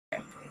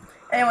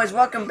Anyways,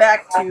 welcome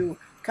back to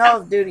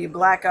Call of Duty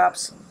Black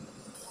Ops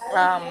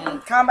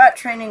Combat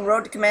Training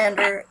Road to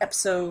Commander,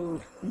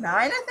 Episode 9,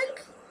 I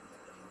think?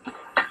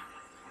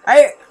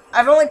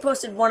 I've only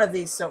posted one of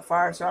these so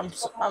far, so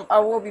I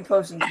will be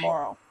posting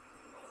tomorrow.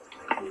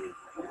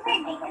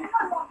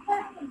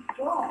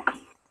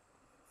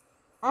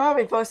 I'll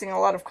be posting a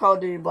lot of Call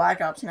of Duty Black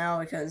Ops now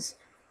because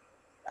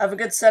I have a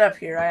good setup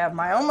here. I have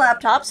my own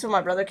laptop, so my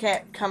brother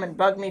can't come and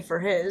bug me for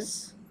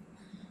his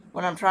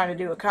when I'm trying to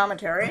do a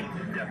commentary.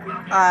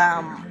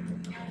 I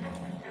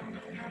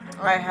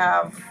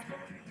have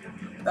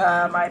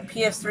my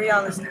PS3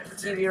 on this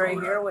TV right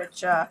here,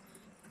 which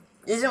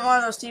isn't one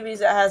of those TVs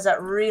that has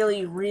that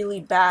really,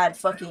 really bad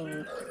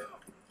fucking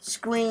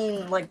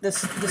screen. Like the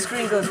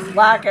screen goes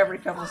black every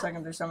couple of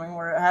seconds or something,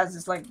 where it has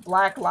this like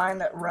black line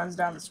that runs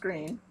down the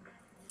screen.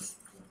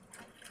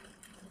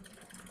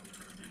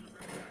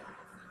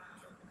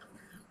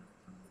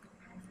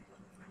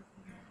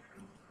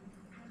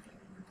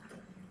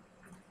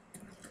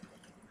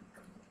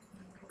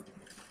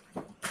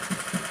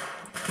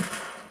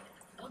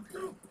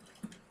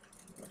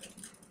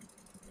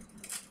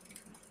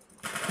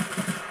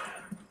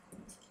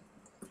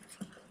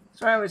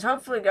 So anyways,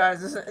 hopefully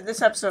guys,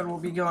 this episode will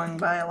be going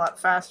by a lot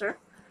faster.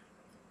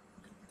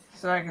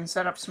 So I can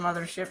set up some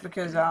other shit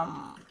because,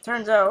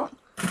 turns out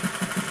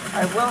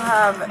I will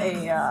have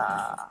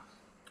a,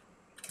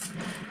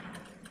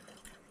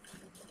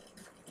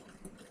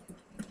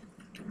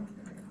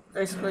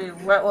 basically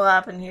what will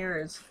happen here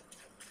is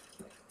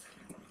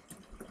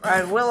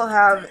I will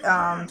have,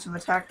 some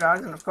attack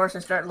dogs, and of course I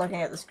start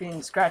looking at the screen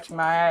and scratching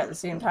my eye at the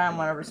same time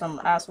whenever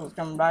some asshole's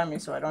coming by me,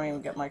 so I don't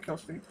even get my kill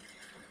streak.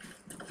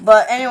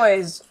 But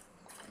anyways,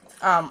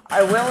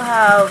 I will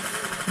have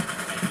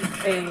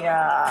a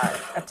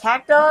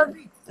attack dog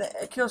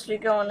kill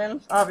streak going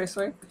in,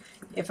 obviously,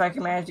 if I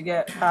can manage to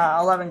get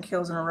 11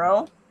 kills in a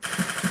row.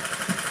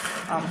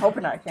 I'm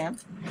hoping I can.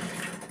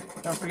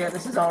 Don't forget,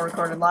 this is all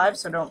recorded live,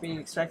 so don't be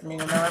expecting me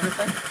to know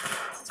everything.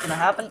 It's gonna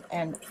happen,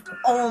 and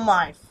oh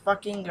my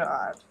fucking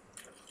god.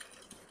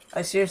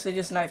 I seriously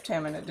just knifed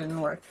him and it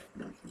didn't work.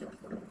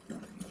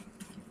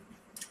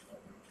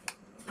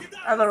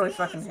 I literally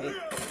fucking hate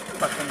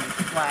fucking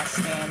last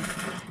stand.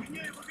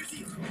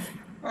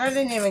 I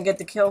didn't even get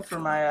the kill for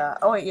my,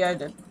 oh wait, yeah I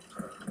did.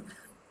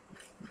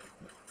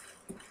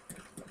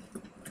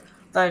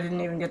 Thought I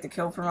didn't even get the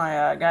kill for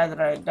my, guy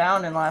that I had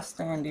downed in last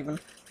stand even.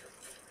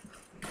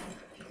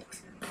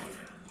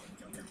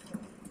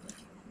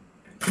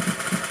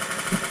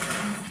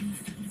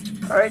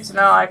 Alright, so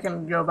now I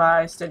can go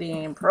by Steady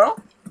Aim Pro.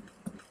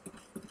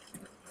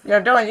 You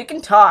know, Dylan, you can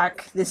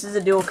talk. This is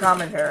a dual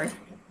commentary.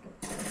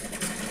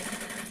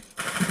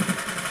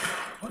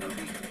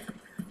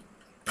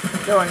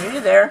 Dylan, are you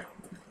there?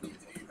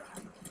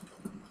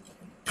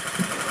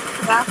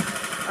 Yeah.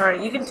 Alright,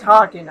 you can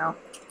talk, you know.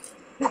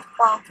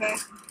 Okay.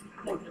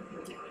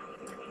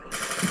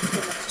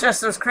 It's just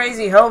those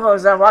crazy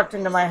hobos that walked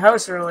into my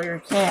house earlier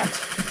can't.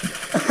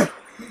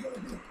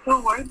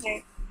 Who were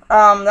they?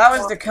 That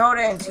was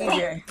Dakota and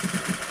TJ.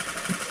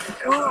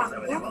 Who are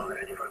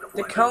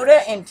they?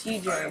 Dakota and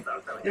TJ.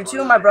 They're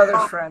two of my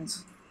brother's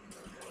friends.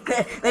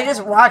 They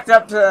just walked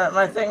up to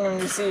my thing and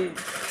you see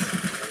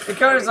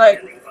Dakota's like,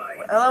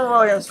 hello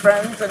Williams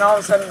friends, and all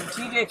of a sudden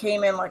TJ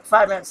came in like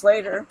 5 minutes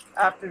later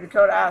after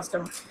Dakota asked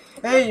him,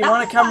 hey, you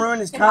want to come ruin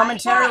his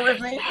commentary with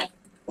me?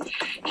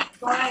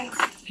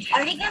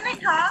 Are you gonna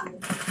talk?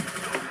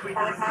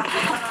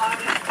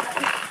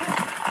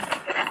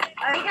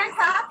 Are you gonna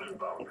talk?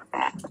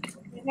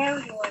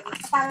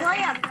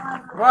 William.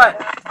 What?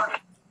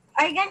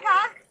 Are you gonna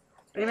talk?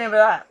 What do you mean by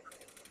that?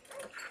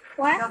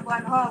 What?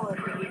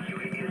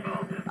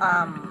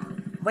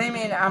 What do you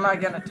mean am I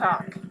gonna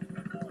talk?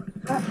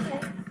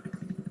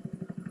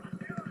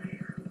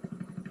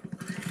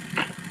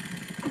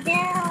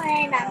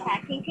 Dylan, I'm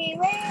talking to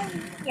William.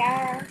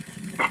 Yeah.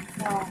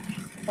 Yo!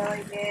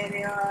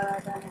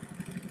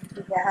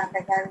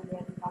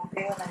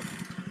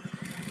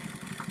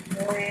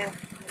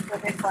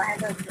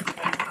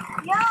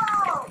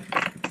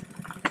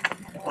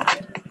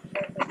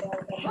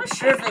 I'm not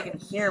sure if they can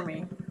hear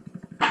me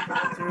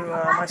through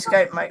my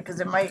Skype mic, because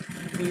it might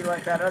be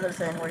like that other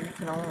thing where you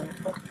can only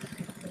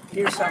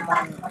hear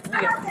someone.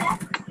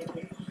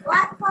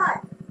 What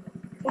part?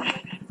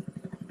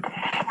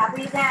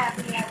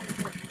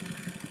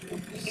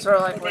 Sort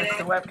of like with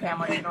the webcam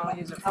where you can only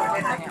use it for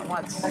one thing at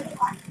once.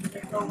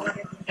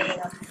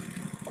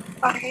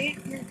 I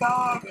hate your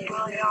dog,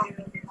 William.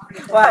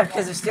 Why?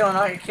 Because they're stealing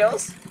all your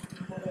kills?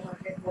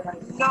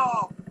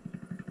 No.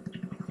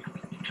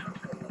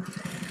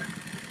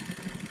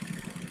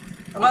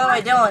 Oh, by the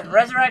way, Dylan,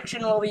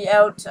 Resurrection will be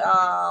out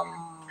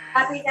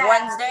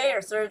Wednesday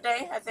or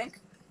Thursday, I think.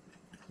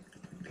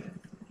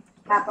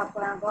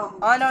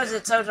 All I know is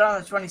it's out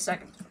on the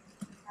 22nd.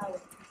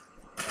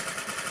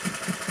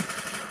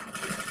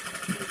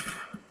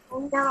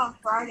 We're down on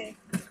Friday.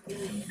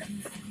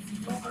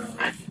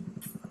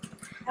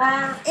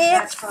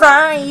 It's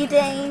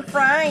Friday,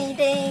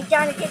 Friday,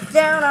 gotta get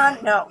down on...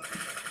 No.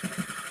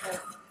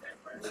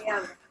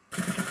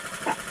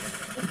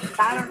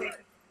 Saturday.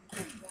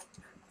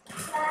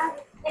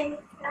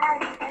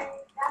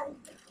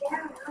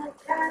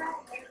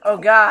 Oh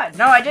God,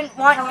 no! I didn't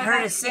want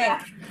her to sing.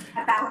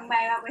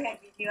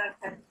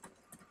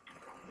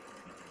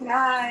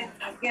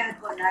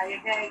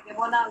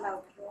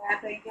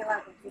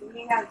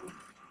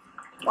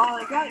 Well,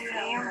 I got you,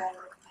 man.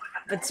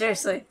 But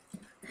seriously,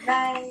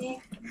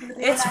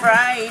 it's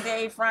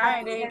Friday,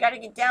 Friday. Gotta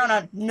get down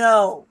on.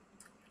 No.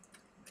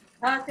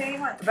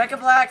 Rebecca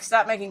Black,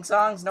 stop making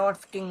songs. No one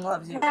fucking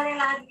loves you.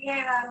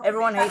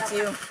 Everyone hates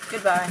you.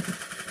 Goodbye.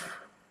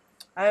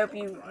 I hope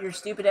your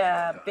stupid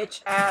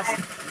bitch ass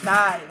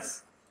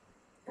dies.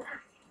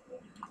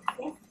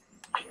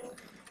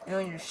 You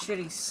and your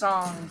shitty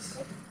songs.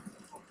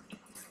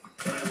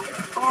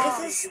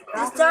 This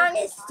song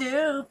is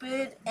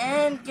stupid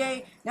and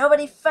gay.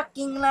 Nobody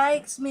fucking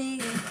likes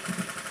me.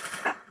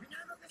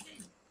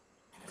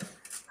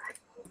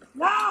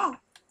 No!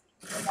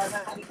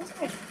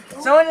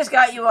 Someone just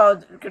got you all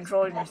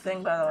controlling your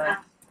thing, by the way.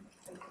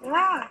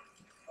 Yeah.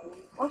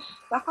 What's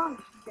stuck on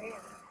there?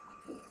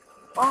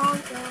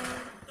 Oh,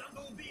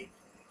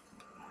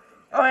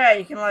 Oh yeah,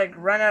 you can like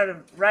right out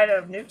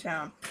of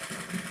Newtown.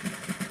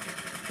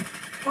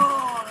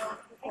 oh.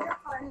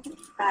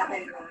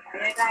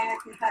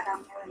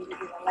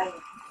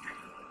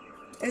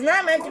 Isn't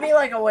that meant to be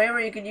like a way where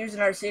you could use an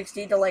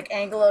R60 to like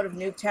angle out of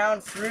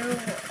Nuketown through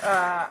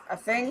a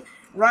thing,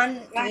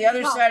 run to the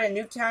other side of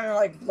Nuketown and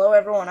like blow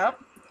everyone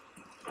up?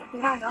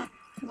 Yeah, no.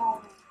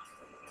 No.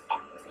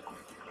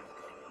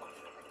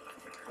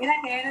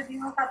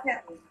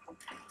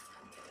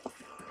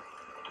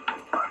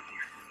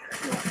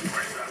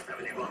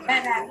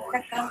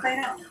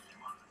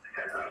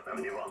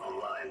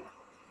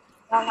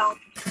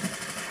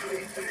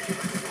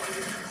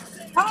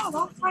 Oh,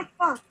 that's my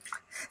phone.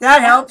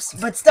 That helps,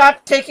 but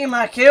stop taking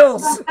my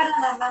kills.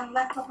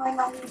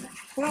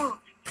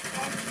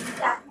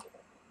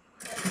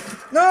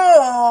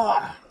 No!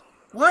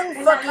 One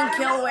fucking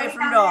kill away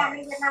from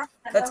dogs.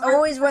 That's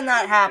always when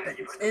that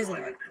happens, isn't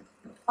it?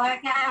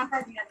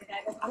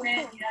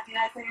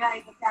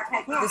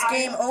 This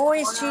game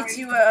always cheats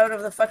you out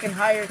of the fucking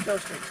higher kill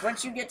streaks.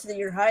 Once you get to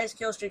your highest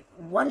kill streak,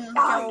 one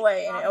kill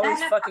away, and it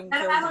always fucking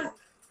kills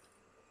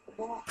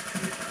you.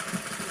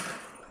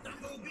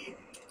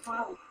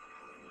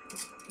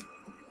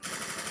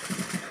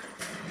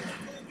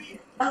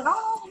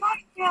 Oh, my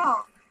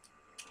God.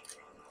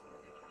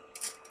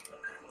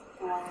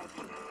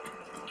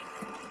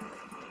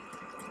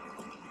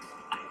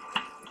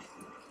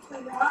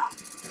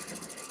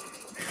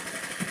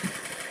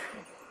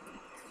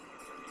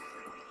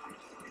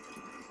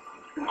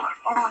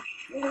 Oh,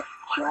 shit.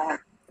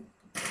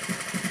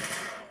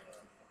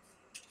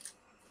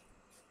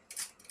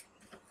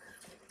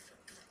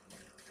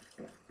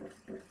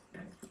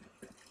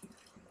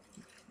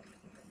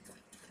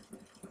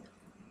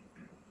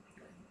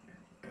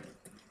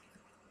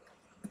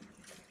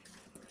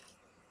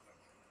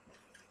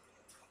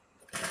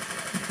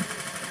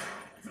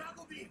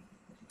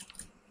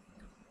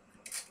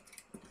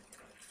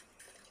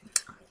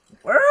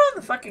 Where are all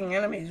the fucking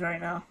enemies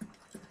right now?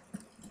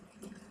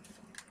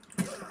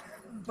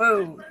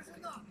 Boo.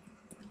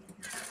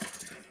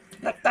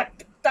 Duck, duck,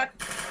 duck.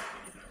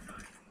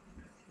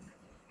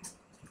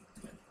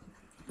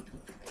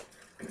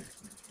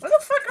 Where the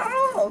fuck are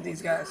all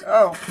these guys?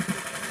 Oh.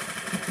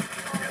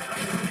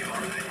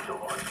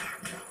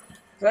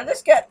 Did I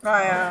just get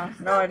my,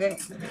 no I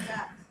didn't.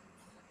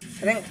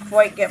 I didn't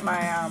quite get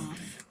my,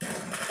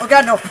 oh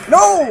god, no.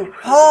 No!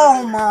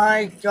 Oh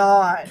my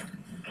god.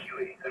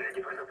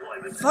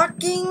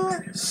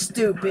 Fucking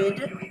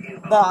stupid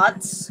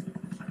bots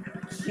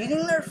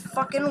cheating their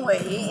fucking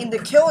way into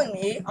killing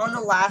me on the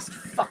last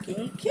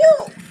fucking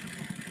kill.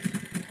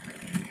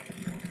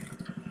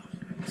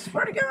 I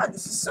swear to god,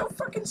 this is so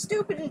fucking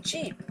stupid and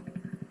cheap.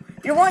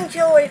 You're one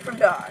kill away from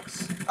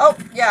dogs. Oh,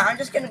 yeah, I'm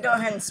just gonna go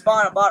ahead and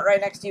spawn a bot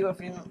right next to you if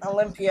you're in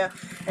Olympia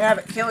and have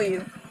it kill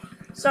you.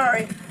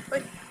 Sorry,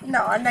 but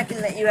no, I'm not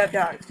gonna let you have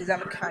dogs because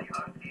I'm a cunt.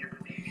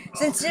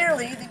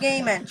 Sincerely, the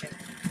game engine.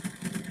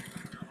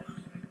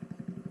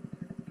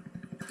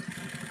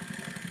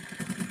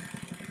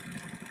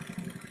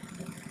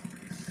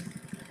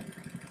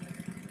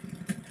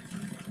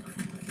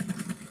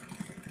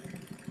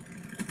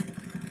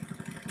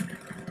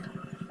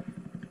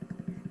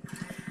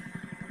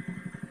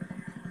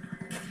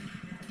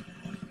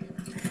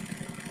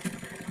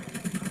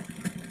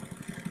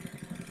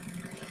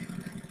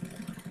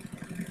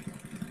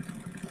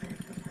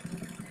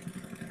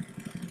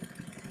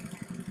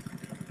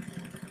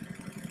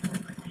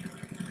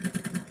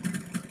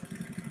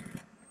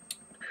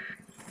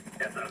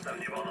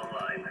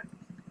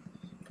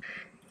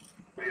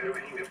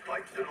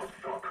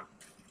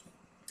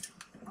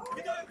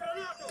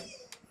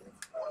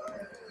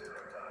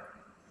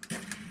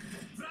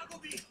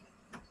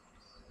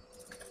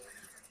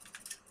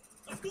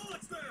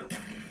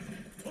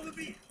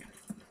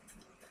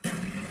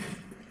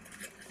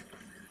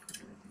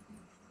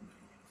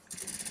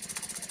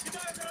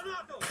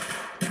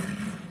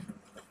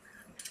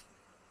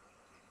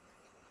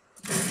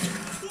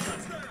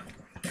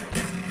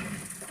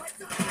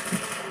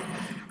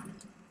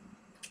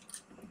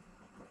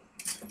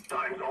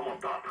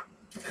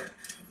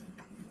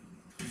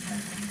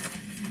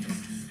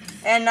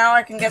 And now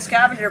I can get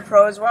Scavenger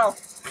Pro as well.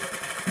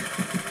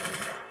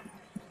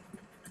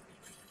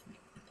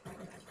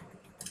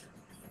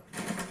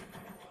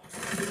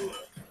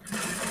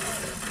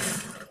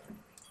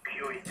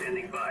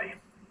 Standing by.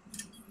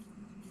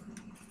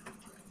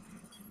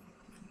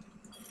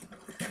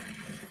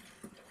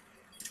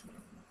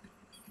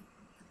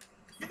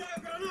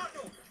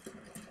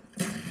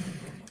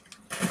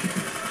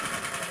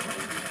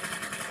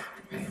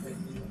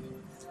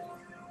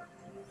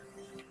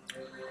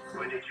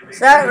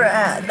 So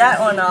that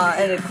one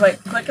ended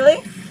quite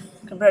quickly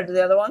compared to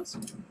the other ones.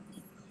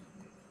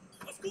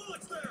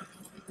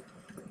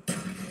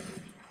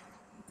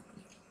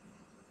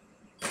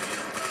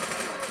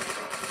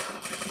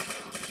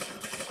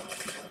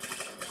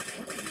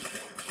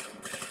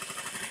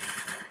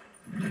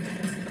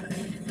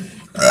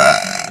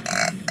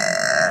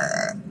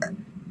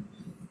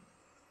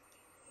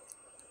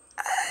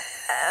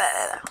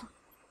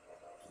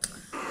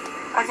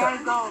 I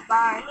gotta go.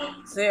 Bye.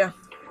 So yeah,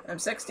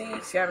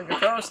 M60, Scavenger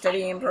Pro,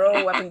 Steady Aim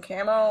Pro, Weapon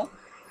Camo.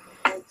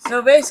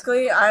 So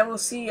basically, I will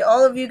see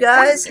all of you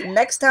guys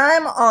next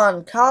time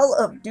on Call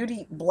of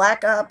Duty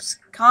Black Ops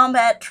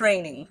Combat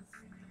Training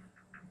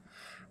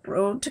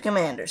Road to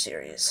Commander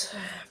series.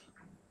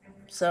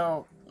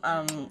 So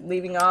I'm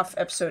leaving off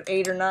episode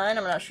 8 or 9.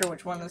 I'm not sure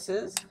which one this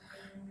is.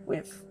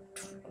 With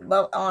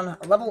on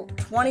level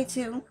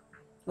 22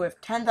 with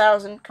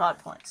 10,000 COD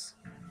points.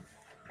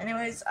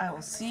 Anyways, I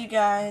will see you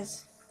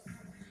guys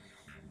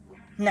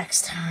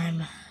next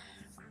time.